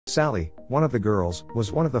Sally, one of the girls,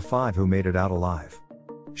 was one of the 5 who made it out alive.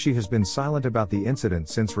 She has been silent about the incident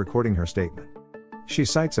since recording her statement. She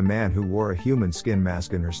cites a man who wore a human skin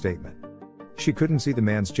mask in her statement. She couldn't see the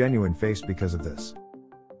man's genuine face because of this.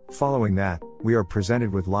 Following that, we are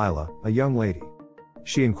presented with Lila, a young lady.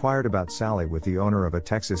 She inquired about Sally with the owner of a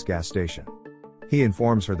Texas gas station. He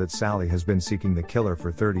informs her that Sally has been seeking the killer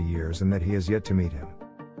for 30 years and that he has yet to meet him.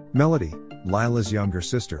 Melody, Lila's younger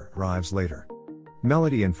sister, arrives later.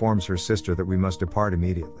 Melody informs her sister that we must depart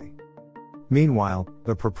immediately. Meanwhile,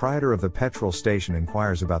 the proprietor of the petrol station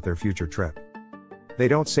inquires about their future trip. They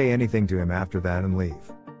don't say anything to him after that and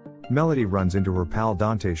leave. Melody runs into her pal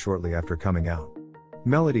Dante shortly after coming out.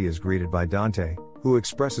 Melody is greeted by Dante, who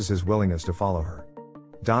expresses his willingness to follow her.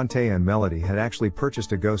 Dante and Melody had actually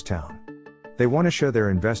purchased a ghost town. They want to show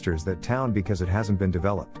their investors that town because it hasn't been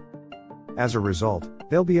developed. As a result,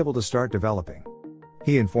 they'll be able to start developing.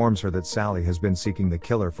 He informs her that Sally has been seeking the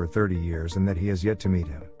killer for 30 years and that he has yet to meet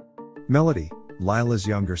him. Melody, Lila's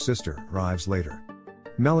younger sister, arrives later.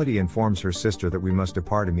 Melody informs her sister that we must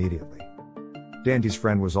depart immediately. Dante's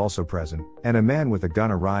friend was also present, and a man with a gun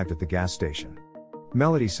arrived at the gas station.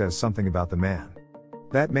 Melody says something about the man.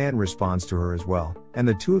 That man responds to her as well, and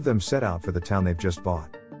the two of them set out for the town they've just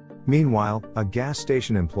bought. Meanwhile, a gas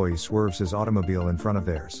station employee swerves his automobile in front of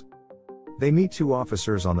theirs. They meet 2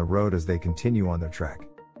 officers on the road as they continue on their trek.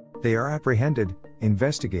 They are apprehended,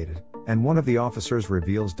 investigated, and one of the officers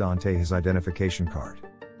reveals Dante his identification card.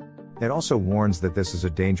 It also warns that this is a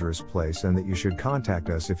dangerous place and that you should contact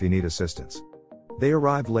us if you need assistance. They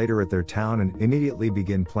arrive later at their town and immediately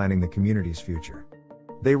begin planning the community's future.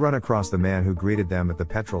 They run across the man who greeted them at the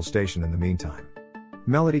petrol station in the meantime.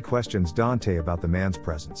 Melody questions Dante about the man's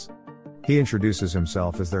presence. He introduces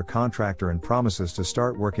himself as their contractor and promises to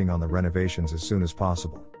start working on the renovations as soon as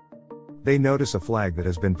possible. They notice a flag that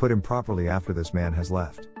has been put improperly after this man has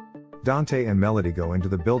left. Dante and Melody go into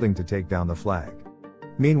the building to take down the flag.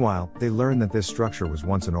 Meanwhile, they learn that this structure was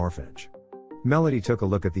once an orphanage. Melody took a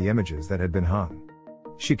look at the images that had been hung.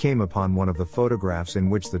 She came upon one of the photographs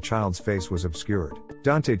in which the child's face was obscured.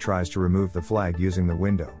 Dante tries to remove the flag using the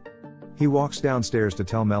window. He walks downstairs to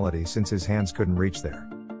tell Melody since his hands couldn't reach there.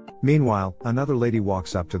 Meanwhile, another lady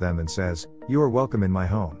walks up to them and says, "You are welcome in my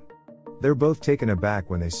home." They're both taken aback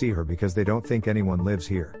when they see her because they don't think anyone lives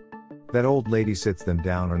here. That old lady sits them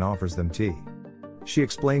down and offers them tea. She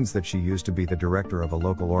explains that she used to be the director of a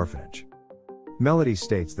local orphanage. Melody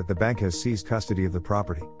states that the bank has seized custody of the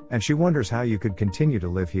property, and she wonders how you could continue to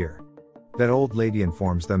live here. That old lady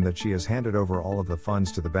informs them that she has handed over all of the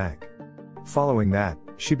funds to the bank. Following that,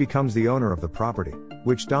 she becomes the owner of the property,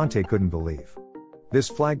 which Dante couldn't believe. This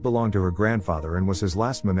flag belonged to her grandfather and was his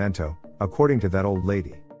last memento, according to that old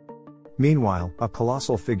lady. Meanwhile, a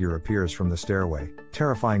colossal figure appears from the stairway,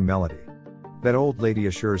 terrifying Melody. That old lady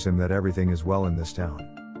assures him that everything is well in this town.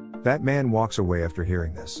 That man walks away after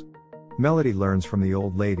hearing this. Melody learns from the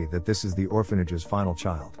old lady that this is the orphanage's final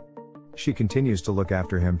child. She continues to look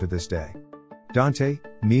after him to this day. Dante,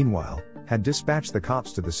 meanwhile, had dispatched the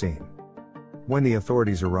cops to the scene. When the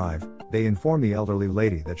authorities arrive, they inform the elderly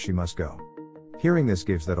lady that she must go. Hearing this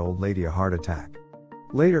gives that old lady a heart attack.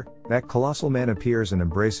 Later, that colossal man appears and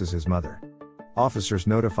embraces his mother. Officers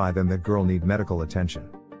notify them that girl need medical attention.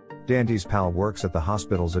 Dante's pal works at the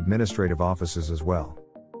hospital's administrative offices as well.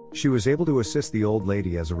 She was able to assist the old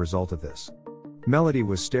lady as a result of this. Melody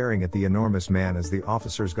was staring at the enormous man as the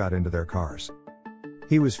officers got into their cars.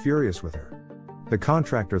 He was furious with her. The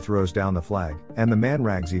contractor throws down the flag, and the man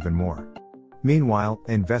rags even more. Meanwhile,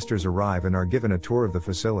 investors arrive and are given a tour of the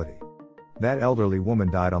facility. That elderly woman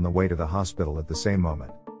died on the way to the hospital at the same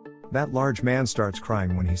moment. That large man starts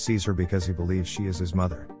crying when he sees her because he believes she is his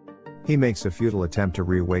mother. He makes a futile attempt to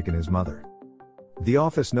reawaken his mother. The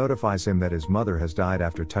office notifies him that his mother has died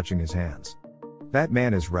after touching his hands. That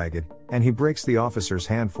man is ragged, and he breaks the officer's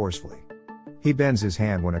hand forcefully. He bends his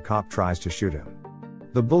hand when a cop tries to shoot him.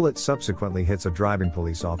 The bullet subsequently hits a driving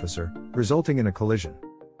police officer, resulting in a collision.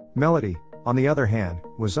 Melody, on the other hand,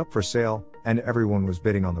 was up for sale, and everyone was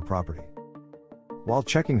bidding on the property. While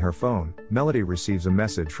checking her phone, Melody receives a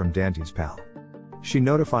message from Dante's pal. She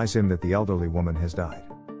notifies him that the elderly woman has died.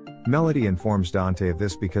 Melody informs Dante of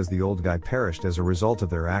this because the old guy perished as a result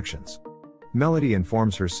of their actions. Melody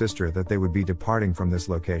informs her sister that they would be departing from this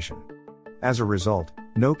location. As a result,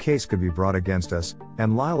 no case could be brought against us,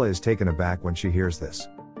 and Lila is taken aback when she hears this.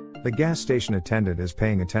 The gas station attendant is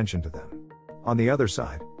paying attention to them. On the other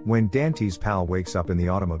side, when Dante's pal wakes up in the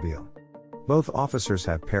automobile, both officers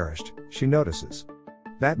have perished, she notices.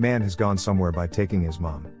 That man has gone somewhere by taking his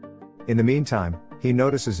mom. In the meantime, he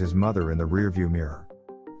notices his mother in the rearview mirror.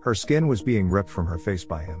 Her skin was being ripped from her face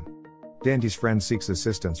by him. Dante's friend seeks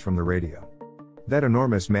assistance from the radio. That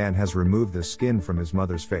enormous man has removed the skin from his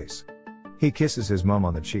mother's face. He kisses his mom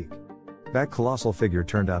on the cheek. That colossal figure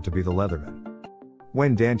turned out to be the Leatherman.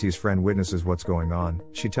 When Dante's friend witnesses what's going on,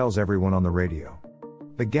 she tells everyone on the radio.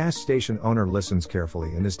 The gas station owner listens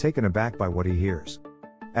carefully and is taken aback by what he hears.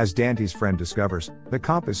 As Dante's friend discovers, the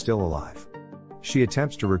cop is still alive. She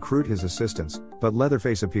attempts to recruit his assistance, but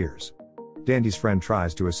Leatherface appears. Dante's friend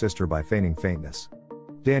tries to assist her by feigning faintness.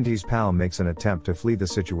 Dante's pal makes an attempt to flee the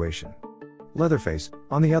situation. Leatherface,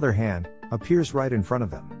 on the other hand, appears right in front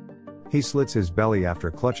of them. He slits his belly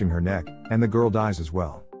after clutching her neck, and the girl dies as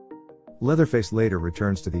well. Leatherface later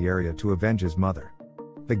returns to the area to avenge his mother.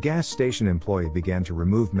 The gas station employee began to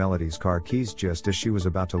remove Melody's car keys just as she was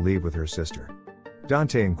about to leave with her sister.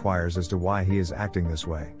 Dante inquires as to why he is acting this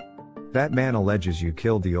way. That man alleges you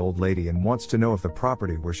killed the old lady and wants to know if the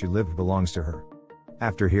property where she lived belongs to her.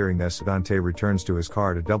 After hearing this, Dante returns to his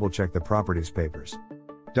car to double-check the property's papers.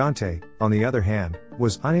 Dante, on the other hand,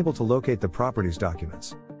 was unable to locate the property's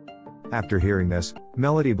documents. After hearing this,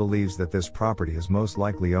 Melody believes that this property is most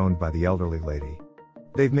likely owned by the elderly lady.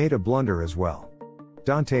 They've made a blunder as well.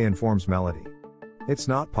 Dante informs Melody. It's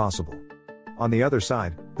not possible. On the other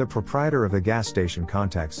side, the proprietor of the gas station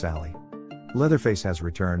contacts Sally. Leatherface has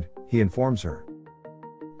returned, he informs her.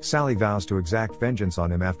 Sally vows to exact vengeance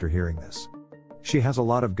on him after hearing this. She has a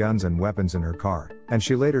lot of guns and weapons in her car, and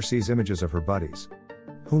she later sees images of her buddies,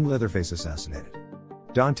 whom Leatherface assassinated.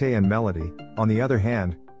 Dante and Melody, on the other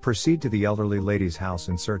hand, proceed to the elderly lady's house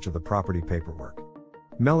in search of the property paperwork.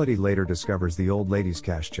 Melody later discovers the old lady's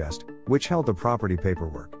cash chest, which held the property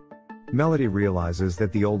paperwork. Melody realizes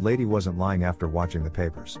that the old lady wasn't lying after watching the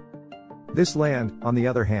papers. This land, on the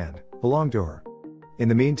other hand, belonged to her. In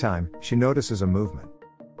the meantime, she notices a movement.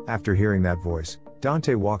 After hearing that voice,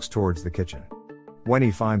 Dante walks towards the kitchen. When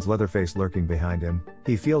he finds Leatherface lurking behind him,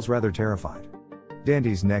 he feels rather terrified.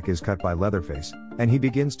 Dante's neck is cut by Leatherface, and he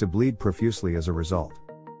begins to bleed profusely as a result.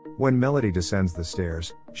 When Melody descends the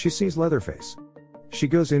stairs, she sees Leatherface. She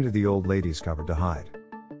goes into the old lady's cupboard to hide.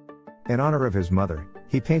 In honor of his mother,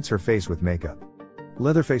 he paints her face with makeup.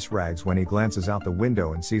 Leatherface rags when he glances out the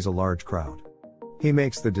window and sees a large crowd. He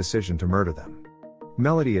makes the decision to murder them.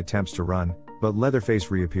 Melody attempts to run, but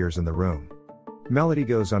Leatherface reappears in the room. Melody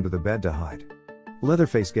goes under the bed to hide.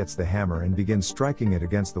 Leatherface gets the hammer and begins striking it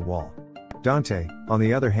against the wall. Dante, on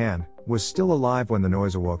the other hand, was still alive when the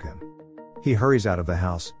noise awoke him. He hurries out of the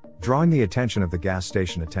house, drawing the attention of the gas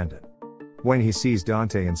station attendant. When he sees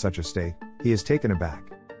Dante in such a state, he is taken aback.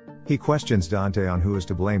 He questions Dante on who is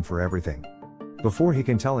to blame for everything. Before he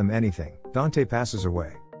can tell him anything, Dante passes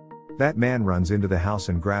away. That man runs into the house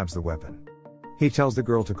and grabs the weapon. He tells the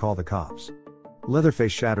girl to call the cops.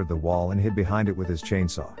 Leatherface shattered the wall and hid behind it with his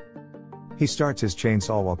chainsaw. He starts his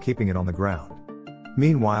chainsaw while keeping it on the ground.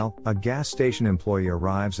 Meanwhile, a gas station employee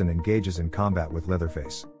arrives and engages in combat with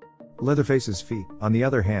Leatherface. Leatherface's feet, on the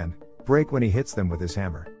other hand, break when he hits them with his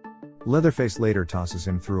hammer. Leatherface later tosses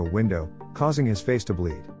him through a window, causing his face to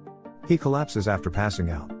bleed. He collapses after passing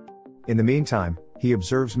out. In the meantime, he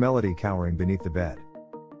observes Melody cowering beneath the bed.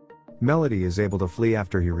 Melody is able to flee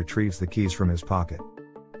after he retrieves the keys from his pocket.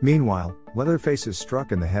 Meanwhile, Leatherface is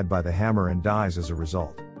struck in the head by the hammer and dies as a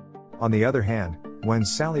result. On the other hand, when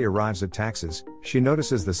Sally arrives at Taxes, she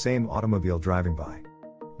notices the same automobile driving by.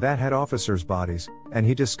 That had officers' bodies, and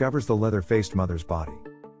he discovers the leather-faced mother's body,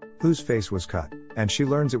 whose face was cut, and she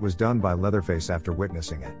learns it was done by Leatherface after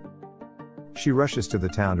witnessing it. She rushes to the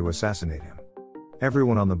town to assassinate him.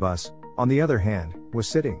 Everyone on the bus, on the other hand, was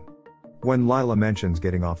sitting. When Lila mentions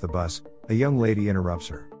getting off the bus, a young lady interrupts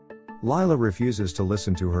her. Lila refuses to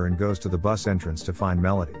listen to her and goes to the bus entrance to find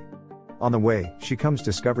Melody. On the way, she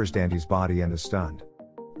discovers Dante's body and is stunned.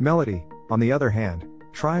 Melody, on the other hand,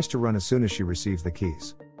 tries to run as soon as she receives the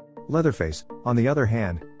keys. Leatherface, on the other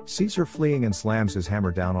hand, sees her fleeing and slams his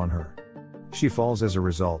hammer down on her. She falls as a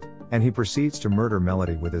result, and he proceeds to murder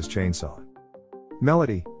Melody with his chainsaw.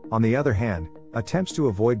 Melody, on the other hand, attempts to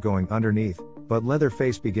avoid going underneath, but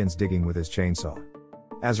Leatherface begins digging with his chainsaw.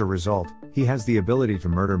 As a result, he has the ability to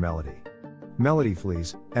murder Melody. Melody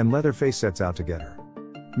flees, and Leatherface sets out to get her.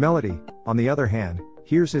 Melody, on the other hand,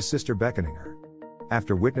 hears his sister beckoning her.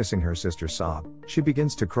 After witnessing her sister sob, she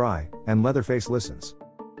begins to cry, and Leatherface listens.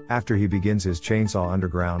 After he begins his chainsaw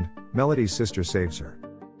underground, Melody's sister saves her.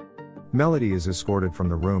 Melody is escorted from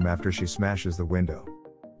the room after she smashes the window.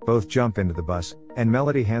 Both jump into the bus, and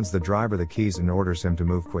Melody hands the driver the keys and orders him to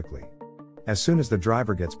move quickly. As soon as the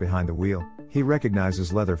driver gets behind the wheel, he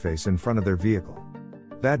recognizes Leatherface in front of their vehicle.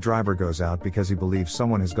 That driver goes out because he believes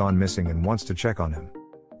someone has gone missing and wants to check on him.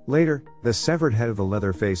 Later, the severed head of the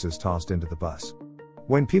Leatherface is tossed into the bus.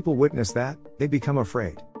 When people witness that, they become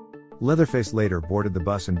afraid. Leatherface later boarded the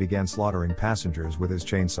bus and began slaughtering passengers with his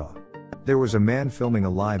chainsaw. There was a man filming a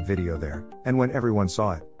live video there, and when everyone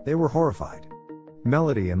saw it, they were horrified.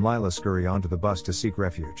 Melody and Lila scurry onto the bus to seek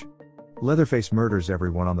refuge. Leatherface murders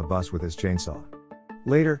everyone on the bus with his chainsaw.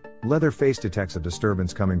 Later, Leatherface detects a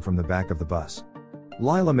disturbance coming from the back of the bus.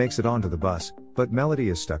 Lila makes it onto the bus, but Melody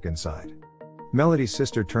is stuck inside. Melody's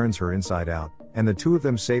sister turns her inside out, and the two of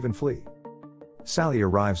them save and flee. Sally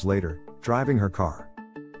arrives later, driving her car.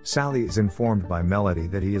 Sally is informed by Melody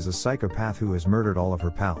that he is a psychopath who has murdered all of her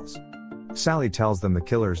pals. Sally tells them the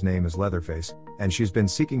killer's name is Leatherface, and she's been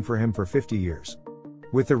seeking for him for 50 years.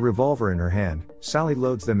 With the revolver in her hand, Sally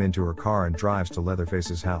loads them into her car and drives to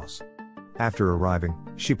Leatherface's house. After arriving,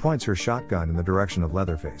 she points her shotgun in the direction of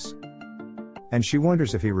Leatherface. And she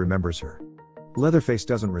wonders if he remembers her. Leatherface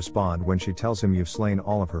doesn't respond when she tells him you've slain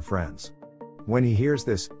all of her friends. When he hears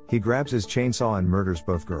this, he grabs his chainsaw and murders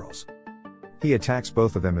both girls. He attacks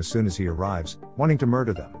both of them as soon as he arrives, wanting to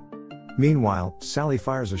murder them. Meanwhile, Sally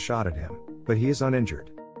fires a shot at him, but he is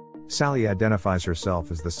uninjured. Sally identifies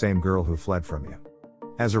herself as the same girl who fled from you.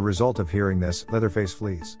 As a result of hearing this, Leatherface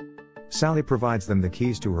flees. Sally provides them the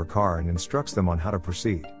keys to her car and instructs them on how to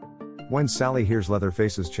proceed. When Sally hears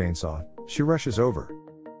Leatherface's chainsaw, she rushes over.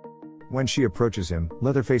 When she approaches him,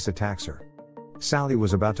 Leatherface attacks her. Sally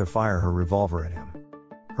was about to fire her revolver at him.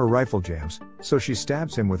 Her rifle jams, so she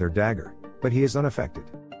stabs him with her dagger, but he is unaffected.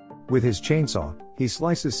 With his chainsaw, he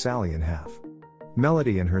slices Sally in half.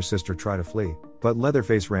 Melody and her sister try to flee, but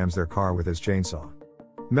Leatherface rams their car with his chainsaw.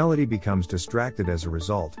 Melody becomes distracted as a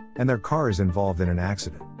result, and their car is involved in an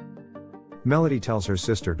accident. Melody tells her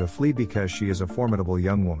sister to flee because she is a formidable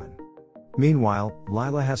young woman. Meanwhile,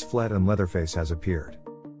 Lila has fled and Leatherface has appeared.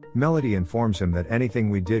 Melody informs him that anything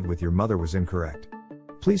we did with your mother was incorrect.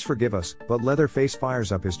 Please forgive us, but Leatherface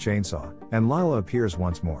fires up his chainsaw, and Lila appears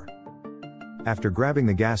once more. After grabbing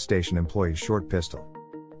the gas station employee's short pistol.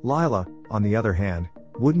 Lila, on the other hand,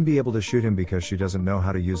 wouldn't be able to shoot him because she doesn't know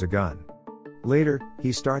how to use a gun. Later,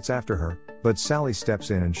 he starts after her, but Sally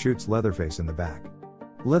steps in and shoots Leatherface in the back.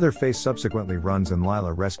 Leatherface subsequently runs and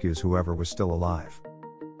Lila rescues whoever was still alive.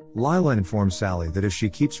 Lila informs Sally that if she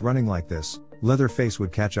keeps running like this, Leatherface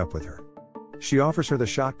would catch up with her. She offers her the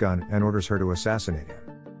shotgun and orders her to assassinate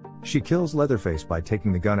him. She kills Leatherface by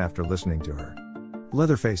taking the gun after listening to her.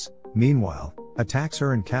 Leatherface, meanwhile, attacks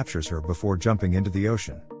her and captures her before jumping into the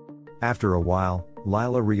ocean. After a while,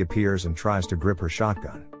 Lila reappears and tries to grip her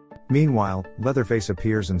shotgun. Meanwhile, Leatherface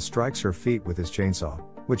appears and strikes her feet with his chainsaw,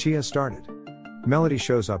 which he has started. Melody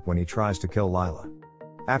shows up when he tries to kill Lila.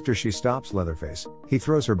 After she stops Leatherface, he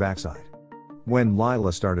throws her backside. When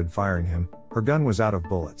Lila started firing him, her gun was out of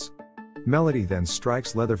bullets. Melody then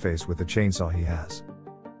strikes Leatherface with the chainsaw he has.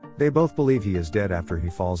 They both believe he is dead after he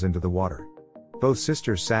falls into the water. Both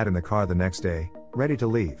sisters sat in the car the next day, ready to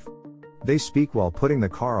leave. They speak while putting the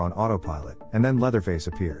car on autopilot, and then Leatherface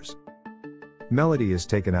appears. Melody is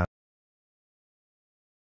taken out